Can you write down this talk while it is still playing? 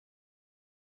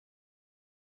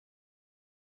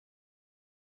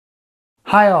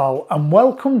Hi all and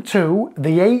welcome to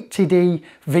the 80D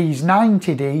vs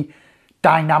 90D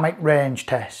dynamic range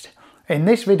test. In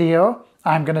this video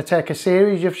I'm going to take a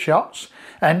series of shots,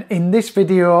 and in this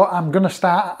video I'm going to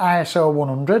start at ISO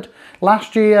 100.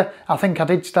 Last year I think I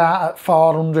did start at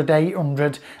 400,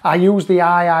 800. I used the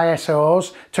high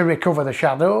ISOs to recover the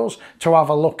shadows, to have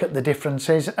a look at the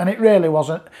differences, and it really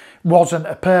wasn't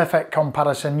a perfect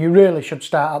comparison. You really should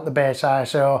start at the base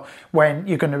ISO when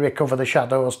you're going to recover the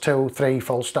shadows 2, 3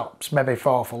 full stops, maybe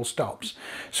 4 full stops.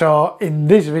 So in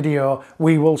this video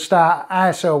we will start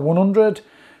ISO 100,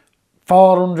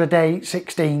 408,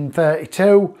 16,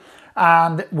 32,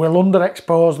 and we'll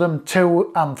underexpose them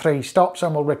 2 and 3 stops,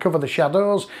 and we'll recover the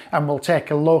shadows, and we'll take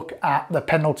a look at the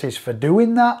penalties for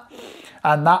doing that.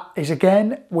 And that is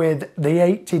again with the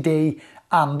 80D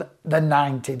and the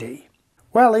 90D.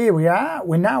 Well, here we are.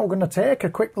 We're now going to take a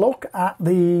quick look at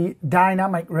the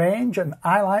dynamic range and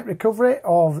highlight recovery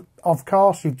of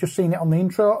course, you've just seen it on the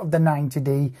intro, of the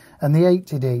 90D and the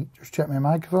 80D. Just check my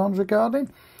microphone's recording.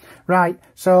 Right,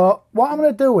 so what I'm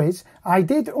going to do is, I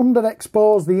did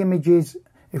underexpose the images.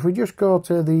 If we just go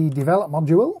to the develop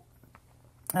module,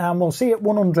 and we'll see at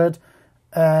 100,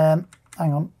 hang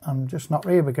on, I'm just not,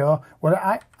 here we go. We're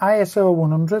at ISO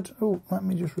 100. Oh, let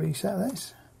me just reset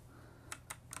this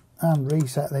and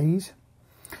reset these.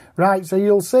 Right, so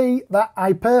you'll see that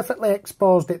I perfectly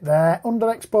exposed it there,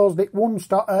 underexposed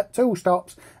it 2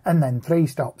 stops and then 3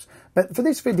 stops. But for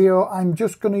this video, I'm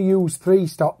just going to use 3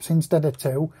 stops instead of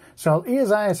 2. So here's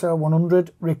ISO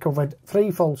 100, recovered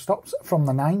 3 full stops from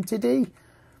the 90D.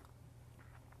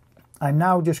 I'm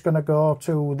now just going to go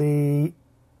to the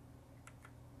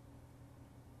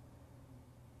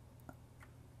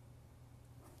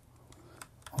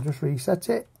I'll just reset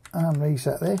it and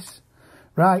reset this.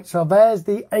 Right, so there's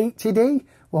the 80D.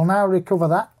 We'll now recover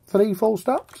that 3 full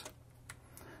stops.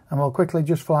 And we'll quickly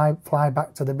just fly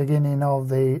back to the beginning of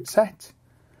the set.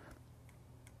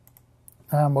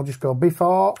 And we'll just go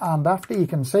before and after. You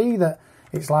can see that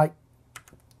it's like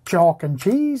chalk and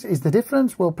cheese is the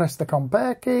difference. We'll press the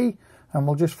compare key and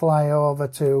we'll just fly over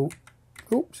to,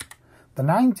 oops, the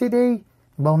 90D.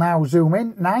 We'll now zoom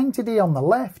in, 90D on the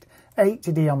left,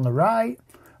 80D on the right.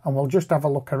 And we'll just have a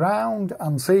look around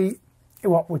and see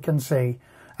what we can see.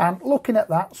 And looking at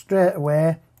that straight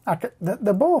away,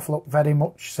 they both look very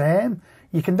much same.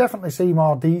 You can definitely see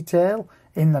more detail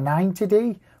in the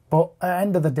 90D, but at the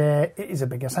end of the day it is a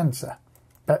bigger sensor.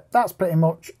 But that's pretty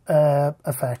much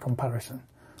a fair comparison.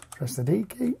 Press the D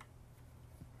key.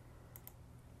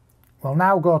 We'll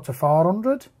now go to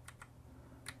 400.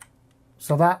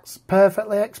 So that's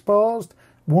perfectly exposed.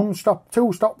 1 stop,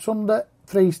 2 stops under,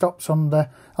 3 stops under.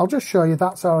 I'll just show you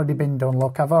that's already been done.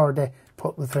 Look, I've already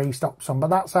put the 3 stops on,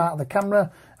 but that's out of the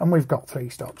camera and we've got 3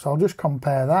 stops. I'll just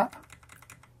compare that.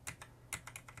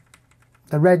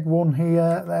 The red one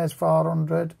here, there's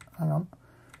 400, hang on,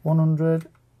 100,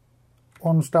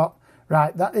 1 stop.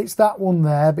 Right, it's that one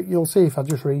there, but you'll see if I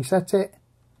just reset it,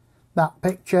 that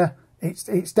picture,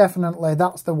 it's definitely,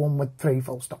 that's the one with 3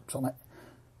 full stops on it.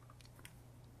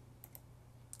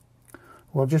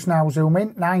 We'll just now zoom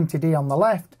in, 90D on the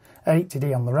left,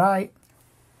 80D on the right.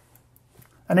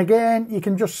 And again, you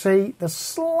can just see there's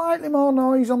slightly more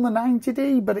noise on the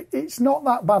 90D, but it's not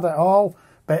that bad at all.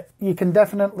 But you can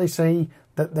definitely see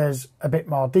that there's a bit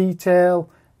more detail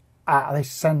out of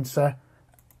this sensor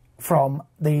from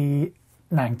the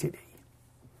 90D.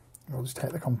 We'll just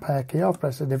take the compare key off,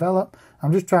 press the develop.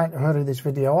 I'm just trying to hurry this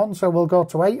video on, so we'll go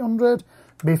to 800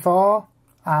 before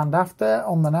and after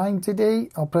on the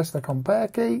 90D. I'll press the compare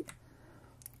key.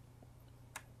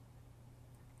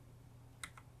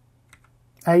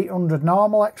 800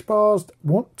 normal exposed,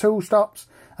 2 stops,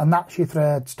 and that's your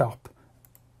 3rd stop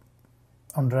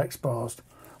underexposed.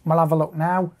 We'll have a look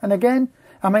now, and again,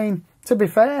 I mean, to be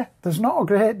fair, there's not a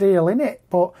great deal in it,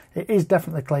 but it is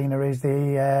definitely cleaner as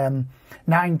the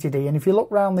 90D. And if you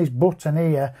look around this button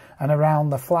here and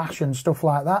around the flash and stuff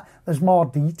like that, there's more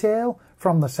detail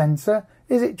from the sensor.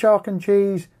 Is it chalk and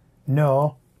cheese?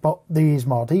 No, but there is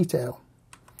more detail.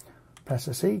 Press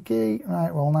the C key.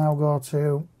 Right, we'll now go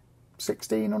to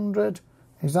 1600.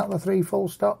 Is that the 3 full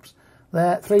stops?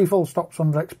 There, 3 full stops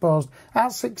underexposed.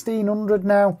 At 1600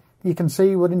 now, you can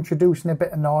see we're introducing a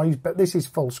bit of noise, but this is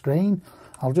full screen.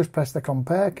 I'll just press the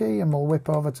compare key and we'll whip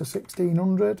over to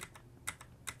 1600.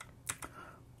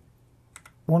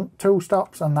 2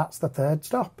 stops, and that's the 3rd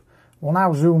stop. We'll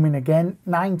now zoom in again,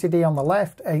 90D on the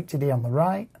left, 80D on the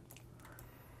right.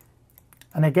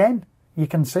 And again, you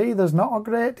can see there's not a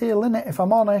great deal in it, if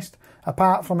I'm honest,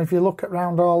 apart from if you look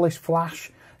around all this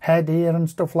flash head here and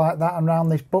stuff like that, and around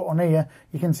this button here,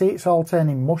 you can see it's all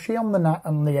turning mushy on the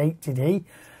 80D,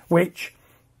 which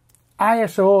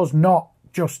ISO's not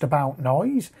just about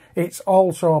noise, it's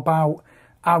also about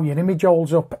how your image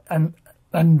holds up and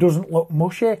doesn't look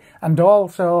mushy. And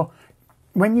also,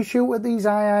 when you shoot at these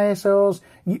high ISOs,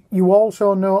 you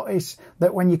also notice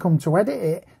that when you come to edit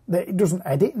it, that it doesn't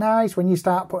edit nice. When you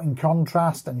start putting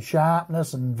contrast and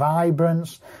sharpness and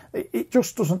vibrance, it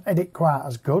just doesn't edit quite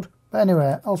as good. But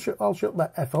anyway, I'll shut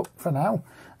that F up for now.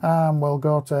 We'll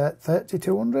go to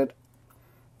 3200.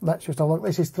 Let's just have a look.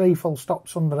 This is 3 full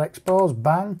stops under expose.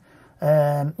 Bang.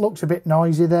 Looks a bit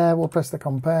noisy there. We'll press the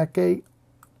compare key.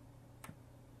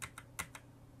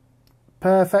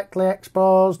 Perfectly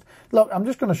exposed. Look, I'm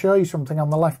just going to show you something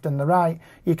on the left and the right.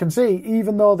 You can see,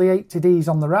 even though the 80D's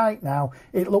on the right now,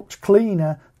 it looks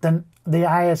cleaner than the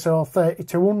ISO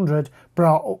 3200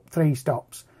 brought up 3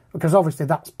 stops. Because obviously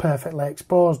that's perfectly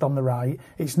exposed on the right.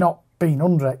 It's not been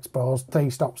underexposed 3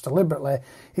 stops deliberately.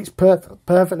 It's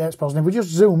perfectly exposed. And if we just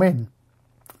zoom in,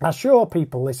 I show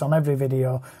people this on every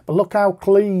video, but look how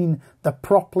clean the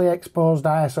properly exposed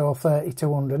ISO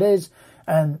 3200 is,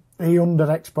 and the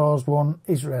underexposed one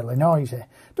is really noisy.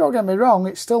 Don't get me wrong,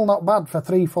 it's still not bad for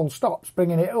 3 full stops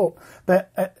bringing it up,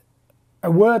 but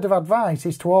a word of advice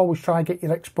is to always try and get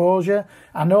your exposure.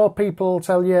 I know people will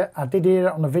tell you, I did hear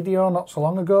it on a video not so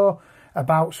long ago,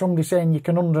 about somebody saying you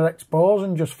can underexpose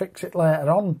and just fix it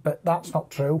later on, but that's not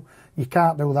true. You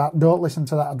can't do that. Don't listen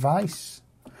to that advice.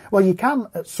 Well, you can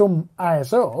at some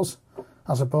ISOs,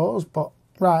 I suppose, but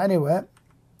right, anyway.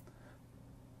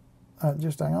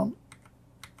 Just hang on.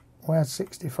 Where's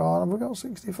 64? Have we got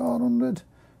 6400?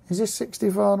 Is this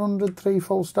 6400, 3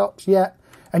 full stops? Yeah.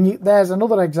 And there's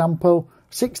another example,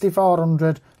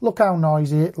 6400. Look how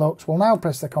noisy it looks. We'll now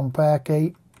press the compare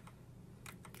key.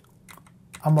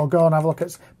 And we'll go and have a look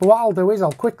at... But what I'll do is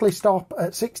I'll quickly stop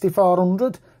at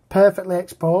 6400, perfectly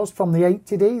exposed from the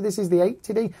 80D. This is the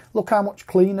 80D. Look how much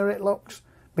cleaner it looks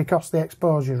because the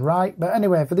exposure's right. But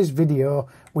anyway, for this video,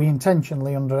 we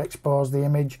intentionally underexpose the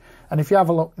image. And if you have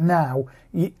a look now,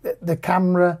 the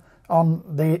camera on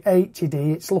the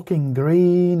 80D, it's looking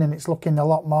green and it's looking a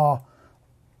lot more...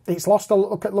 It's lost a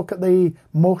look at the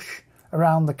mush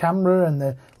around the camera and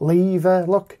the lever.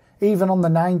 Look. Even on the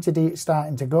 90D it's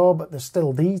starting to go, but there's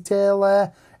still detail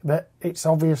there. But it's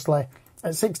obviously,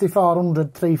 at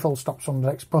 6400, 3 full stops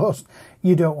underexposed,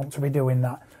 you don't want to be doing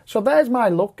that. So there's my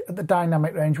look at the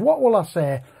dynamic range. What will I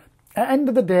say? At the end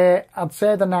of the day, I'd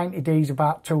say the 90D is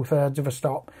about 2/3 of a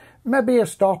stop. Maybe a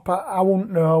stop, I wouldn't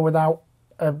know without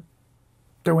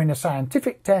doing a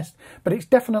scientific test, but it's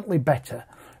definitely better.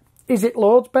 Is it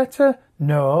loads better?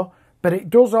 No. But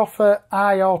it does offer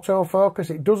eye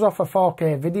autofocus, it does offer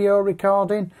 4K video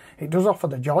recording, it does offer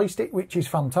the joystick, which is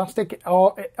fantastic. It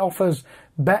offers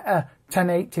better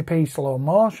 1080p slow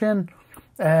motion.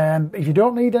 If you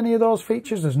don't need any of those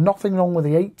features, there's nothing wrong with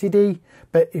the 80D.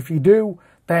 But if you do,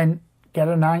 then get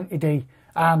a 90D.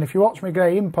 And if you watch my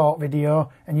grey import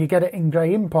video and you get it in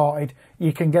grey imported,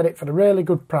 you can get it for a really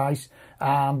good price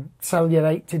and sell your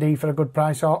 80D for a good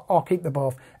price, or keep the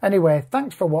both. Anyway,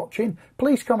 thanks for watching.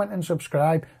 Please comment and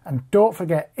subscribe, and don't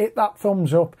forget, hit that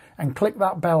thumbs up and click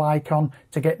that bell icon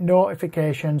to get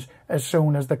notifications as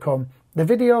soon as they come. The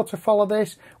video to follow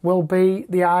this will be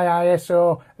the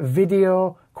ISO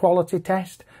video quality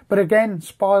test, but again,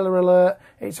 spoiler alert,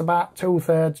 it's about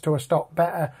 2/3 to a stop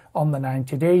better on the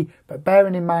 90D, but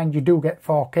bearing in mind you do get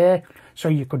 4K, so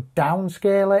you could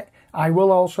downscale it. I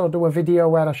will also do a video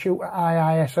where I shoot at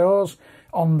high ISOs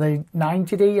on the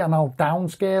 90D and I'll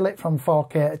downscale it from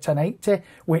 4K to 1080,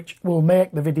 which will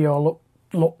make the video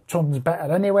look tons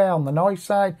better anyway on the noise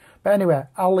side. But anyway,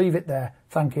 I'll leave it there.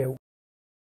 Thank you.